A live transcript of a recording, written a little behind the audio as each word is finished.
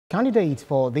Candidates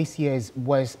for this year's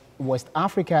West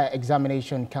Africa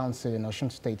Examination Council in Osun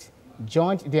States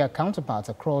joined their counterparts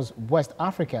across West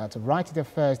Africa to write their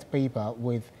first paper,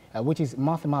 which is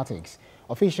mathematics.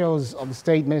 Officials of the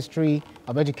State Ministry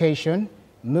of Education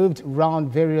moved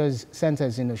around various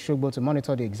centers in Osogbo to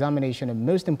monitor the examination and,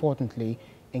 most importantly,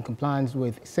 in compliance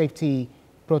with safety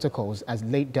protocols as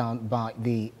laid down by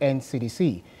the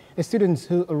NCDC. The students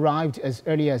who arrived as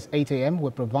early as 8 a.m. were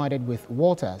provided with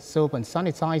water, soap and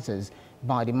sanitizers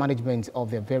by the management of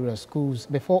their various schools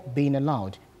before being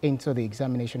allowed into the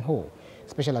examination hall.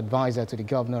 Special advisor to the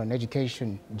Governor on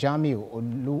Education,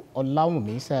 Jamiu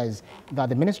Olawumi, says that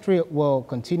the ministry will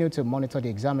continue to monitor the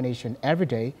examination every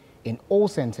day in all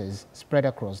centers spread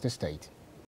across the state.